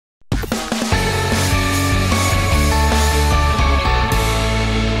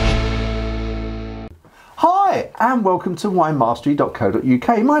and welcome to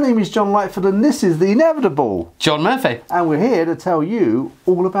winemastery.co.uk. My name is John Lightford and this is the inevitable John Murphy. And we're here to tell you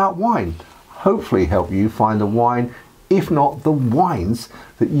all about wine. Hopefully help you find a wine, if not the wines,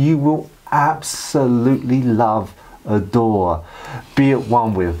 that you will absolutely love, adore, be at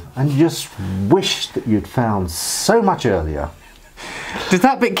one with, and just wish that you'd found so much earlier. Does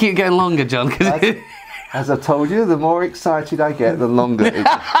that bit keep getting longer, John? As I told you, the more excited I get, the longer it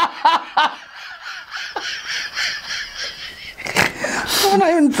I've not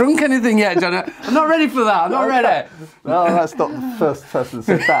even drunk anything yet, John. I'm not ready for that. I'm not ready. No, that's not the first person that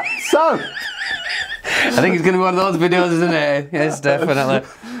said that. So, I think it's going to be one of those videos, isn't it? Yes, definitely.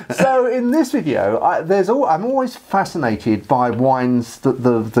 So in this video, I'm always fascinated by wines that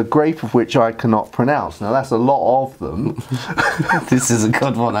the grape of which I cannot pronounce. Now that's a lot of them. This is a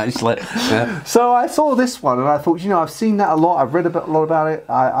good one, actually. Yeah. So I saw this one and I thought, you know, I've seen that a lot. I've read a lot about it.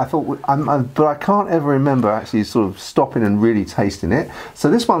 I thought, but I can't ever remember actually sort of stopping and really tasting it. So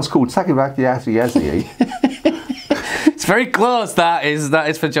this one's called Sangiovese. It's very close. That is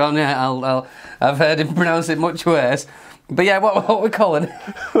for John. Yeah, I've heard him pronounce it much worse. But yeah, what we're calling it?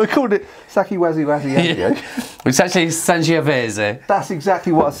 We called it Sangiovese. Yeah. It's actually Sangiovese. That's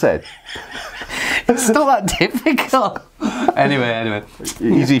exactly what I said. It's not that difficult. Anyway.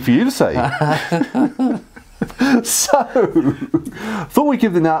 Easy for you to say. So, thought we'd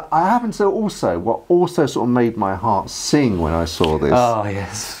give them that. I happen to what also sort of made my heart sing when I saw this. Oh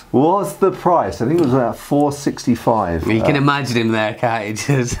yes. Was the price? I think it was about $4.65. You can imagine him there, can't you?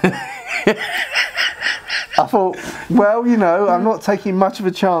 Just I thought, well, you know, I'm not taking much of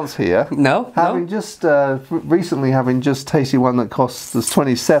a chance here. No. Just recently having just tasted one that costs us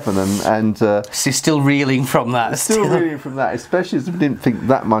 27, and she's still reeling from that. Still reeling from that, especially as I didn't think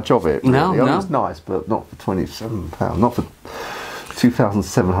that much of it. Really. No. It was nice, but not for £27, not for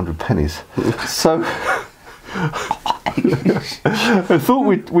 2,700 pennies. So I thought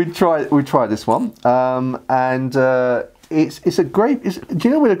we'd try this one, and. It's a grape. Do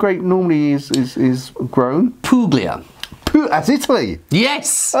you know where the grape normally is grown? Puglia. That's Italy.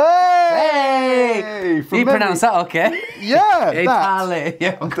 Yes. Hey! You pronounce that okay? Yeah. Italy.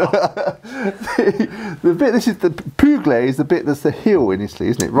 Yeah. The bit. This is the Puglia is the bit that's the hill in Italy,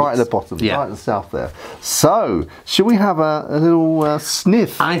 isn't it? Right at the bottom, yeah. Right at the south there. So, should we have a little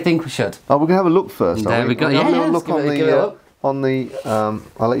sniff? I think we should. Oh, we're gonna have a look first. There we go. Yeah. Look on the.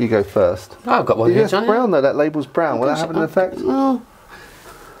 I'll let you go first. Oh, I've got one here, John. It's brown though. That label's brown. Will that have an effect? Oh.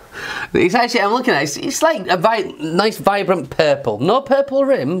 It's actually, I'm looking at it, it's like a nice vibrant purple. No purple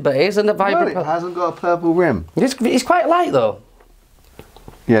rim, but it isn't a vibrant No, it hasn't got a purple rim. It's quite light though.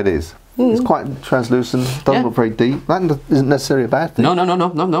 Yeah, it is. It's quite translucent, doesn't look very deep. That isn't necessarily a bad thing. No.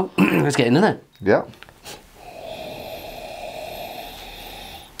 Let's get into there. Yeah.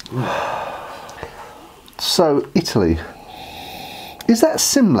 So, Italy. Is that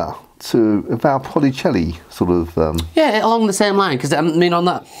similar to Valpolicella sort of? Yeah, along the same line, because I mean on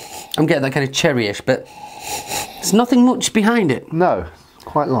that, I'm getting that kind of cherryish, but there's nothing much behind it. No,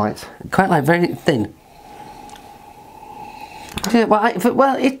 quite light. Quite light, very thin. Yeah,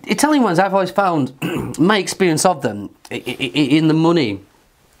 well, Italian ones I've always found, my experience of them, in the money.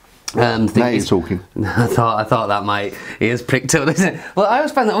 Now you're talking. I thought that might ears pricked up, isn't it? Well, I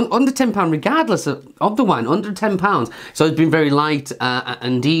always find that under £10, regardless of the wine, under £10, it's always been very light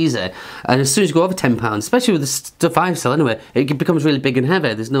and easy. And as soon as you go over £10, especially with the stuff I sell anyway, it becomes really big and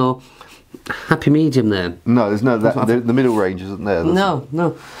heavy. There's no happy medium there. No, there's no that. The middle range isn't there. No.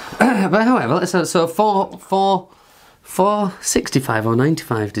 But however, so 465 or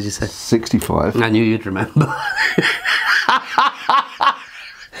 95? Did you say 65? I knew you'd remember.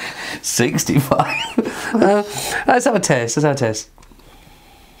 65. Let's have a taste.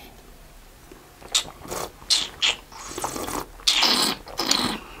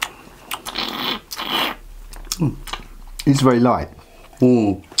 It's very light.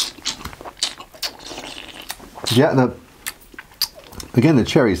 Yeah, again the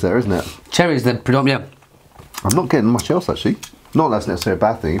cherries there, isn't it? Cherries, the predominant. Yeah. I'm not getting much else actually. Not that's necessarily a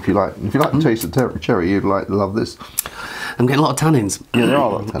bad thing. If you like the taste of cherry, you'd love this. I'm getting a lot of tannins. Yeah, there are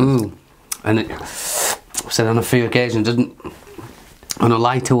a lot of tannins. And I've said on a few occasions, on a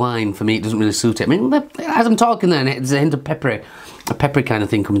lighter wine, for me, it doesn't really suit it. I mean, as I'm talking there, there's a hint of peppery, a peppery kind of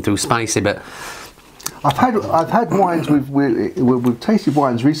thing coming through, spicy, but... I've had wines, we've tasted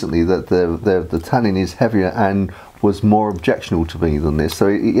wines recently that the tannin is heavier and was more objectionable to me than this. So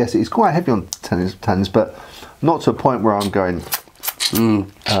yes, it's quite heavy on tannins, but not to a point where I'm going... I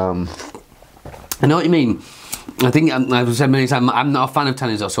know what you mean. I think I've said many times I'm not a fan of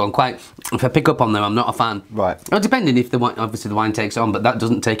tannins though, so I'm quite, if I pick up on them, I'm not a fan. Right. Well, depending if the wine, obviously the wine takes it on, but that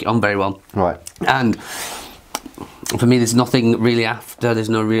doesn't take it on very well. Right. And For me, there's nothing really after. There's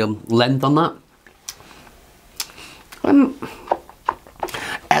no real length on that.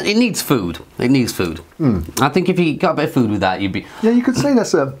 It needs food. It needs food. I think if you got a bit of food with that, you'd be... Yeah, you could say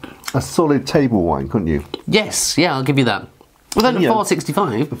that's a solid table wine, couldn't you? Yes, yeah, I'll give you that. Well, then at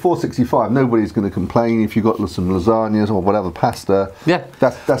 $4.65. The $4.65, nobody's going to complain if you've got some lasagnas or whatever pasta. Yeah,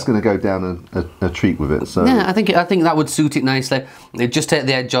 that's going to go down a treat with it. So yeah, I think that would suit it nicely. It just take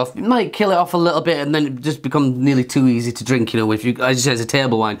the edge off. It might kill it off a little bit, and then it just becomes nearly too easy to drink. You know, if you, as you say, it's a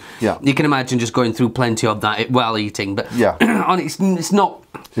table wine. Yeah. You can imagine just going through plenty of that while eating. But yeah, it's not.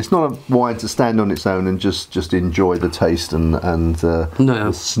 It's not a wine to stand on its own and just enjoy the taste and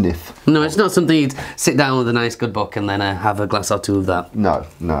the sniff. No, it's not something you'd sit down with a nice good book and then have a glass or two of that. No.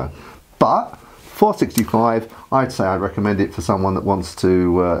 But $4.65, I'd say I'd recommend it for someone that wants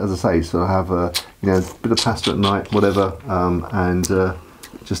to, as I say, sort of have a bit of pasta at night, whatever, and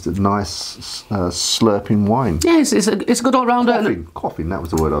just a nice slurping wine. Yeah, it's a good all rounder. Coughing, that was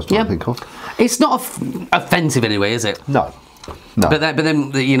the word I was trying to think of. It's not offensive anyway, is it? No. But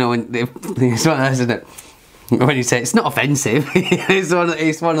then you know, it's one of those, isn't it? When you say it's not offensive, it's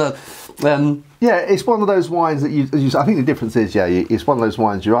one of the. Yeah, it's one of those wines that you. I think the difference is, it's one of those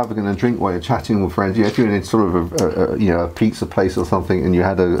wines you're either going to drink while you're chatting with friends. If you're in sort of a pizza place or something, and you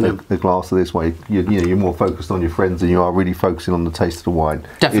had a glass of this way, you're more focused on your friends than you are really focusing on the taste of the wine.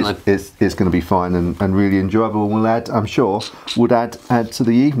 Definitely, it's going to be fine and really enjoyable. And will add, I'm sure, would add to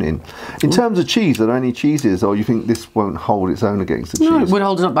the evening. In terms of cheese, are there any cheeses, or you think this won't hold its own against the cheese? No, it would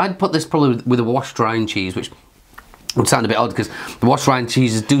hold it up. I'd put this probably with a washed rind cheese, which would sound a bit odd because the washed rind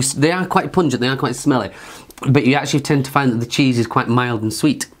cheeses they are quite pungent, they are quite smelly, but you actually tend to find that the cheese is quite mild and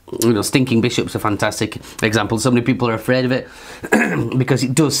sweet. You know, stinking bishop's a fantastic example. So many people are afraid of it because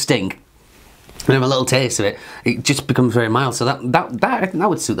it does stink. When you have a little taste of it, it just becomes very mild. So that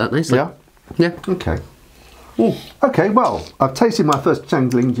would suit that nicely. Yeah. Okay. Ooh. Okay, well, I've tasted my first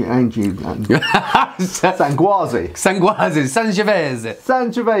Sangiovese. Sangiovese.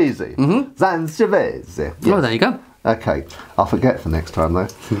 Sangiovese. Yes. Oh, there you go. Okay, I'll forget for next time though.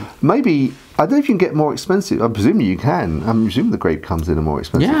 Maybe, I don't know if you can get more expensive. I'm presuming you can. I'm presuming the grape comes in a more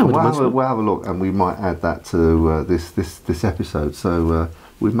expensive. Yeah, we'll have a look, and we might add that to this episode. So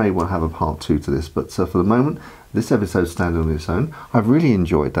we may well have a part 2 to this. But for the moment, this episode standing on its own. I've really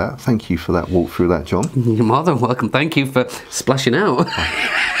enjoyed that. Thank you for that walk through that, John. You're more than welcome. Thank you for splashing out.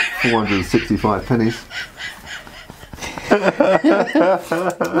 465 pennies. What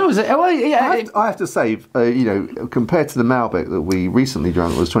was it? Well, yeah, I have to say, compared to the Malbec that we recently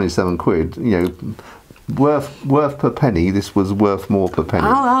drank, it was 27 quid. Worth per penny. This was worth more per penny.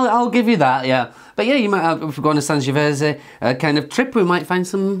 I'll give you that. Yeah, but yeah, you might have, if we're going to Sangiovese kind of trip, we might find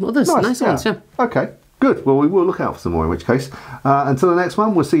some others nice ones. Yeah. Okay. Good. Well, we will look out for some more. In which case, until the next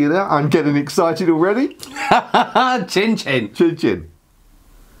one, we'll see you there. I'm getting excited already. Chin chin. Chin chin.